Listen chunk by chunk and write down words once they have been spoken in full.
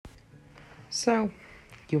So,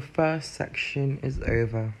 your first section is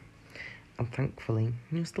over, and thankfully,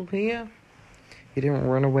 you're still here. You didn't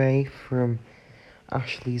run away from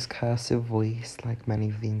Ashley's cursive voice like many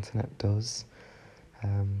of the internet does,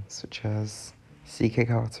 such as CK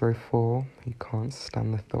Carter 04, who can't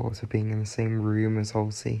stand the thought of being in the same room as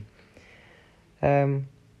Halsey. I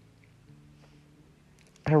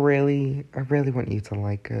really want you to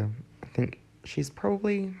like her. I think she's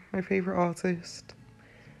probably my favourite artist,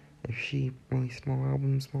 if she released more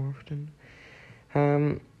albums more often.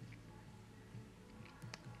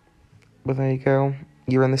 But there you go.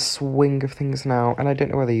 You're in the swing of things now, and I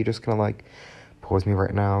don't know whether you're just gonna pause me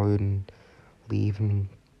right now and leave and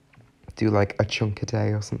do a chunk a day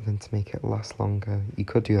or something to make it last longer. You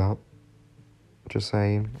could do that. Just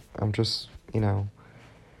saying. I'm just,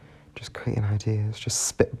 just creating ideas,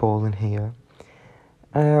 just spitballing here.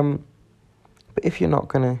 But if you're not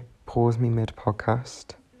gonna pause me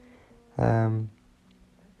mid-podcast,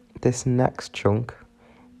 this next chunk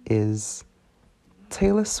is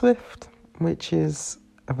Taylor Swift, which is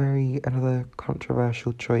another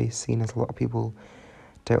controversial choice, seeing as a lot of people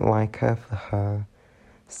don't like her for her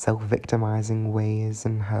self-victimizing ways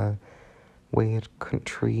and her weird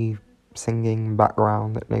country singing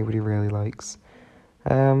background that nobody really likes.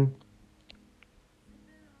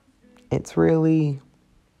 It's really...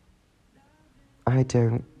 I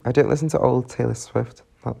don't listen to old Taylor Swift.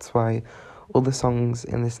 That's why all the songs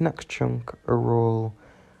in this next chunk are all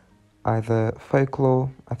either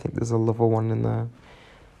Folklore, I think there's a Lover one in there,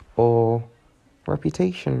 or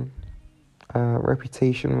Reputation.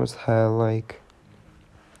 Reputation was her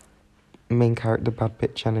main character bad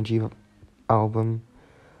bitch energy album.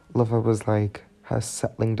 Lover was her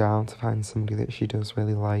settling down to find somebody that she does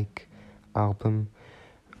really like album.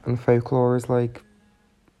 And Folklore is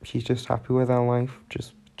she's just happy with her life,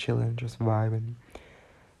 just chilling, just vibing.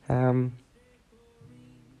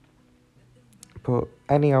 But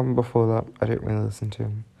any album before that, I don't really listen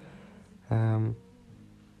to.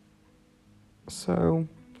 So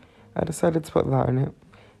I decided to put that in it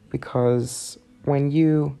because when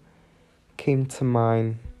you came to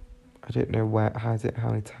mine, I don't know how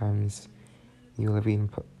many times you'll have even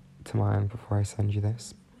put to mine before I send you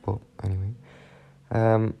this, but anyway.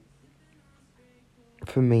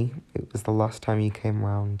 For me, it was the last time you came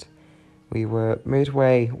round. We were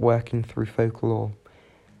midway working through Folklore,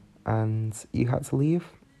 and you had to leave,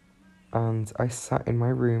 and I sat in my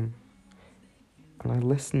room, and I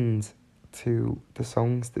listened to the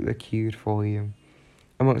songs that were queued for you,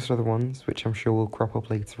 amongst other ones, which I'm sure will crop up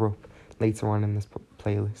later on in this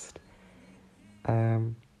playlist.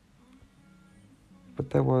 But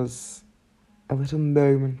there was a little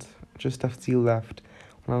moment just after you left,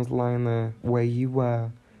 when I was lying there where you were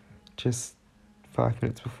just 5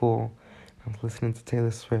 minutes before. I was listening to Taylor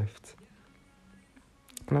Swift,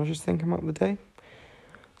 and I was just thinking about the day.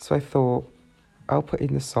 So I thought, I'll put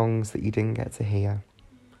in the songs that you didn't get to hear,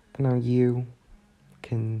 and now you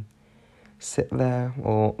can sit there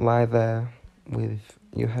or lie there with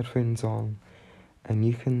your headphones on, and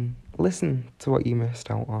you can listen to what you missed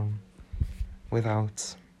out on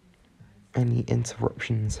without any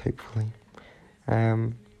interruptions, hopefully.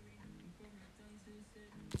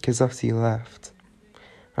 Because after you left,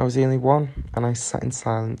 I was the only one, and I sat in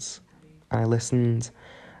silence, and I listened,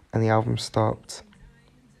 and the album stopped,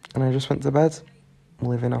 and I just went to bed,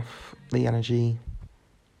 living off the energy.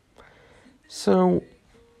 So,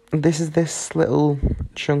 this is this little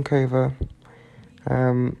chunk over.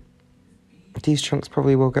 These chunks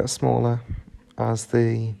probably will get smaller as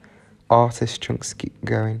the artist chunks keep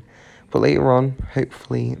going, but later on,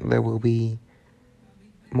 hopefully, there will be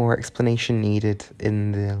more explanation needed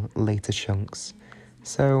in the later chunks.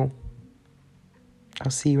 So, I'll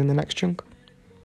see you in the next chunk.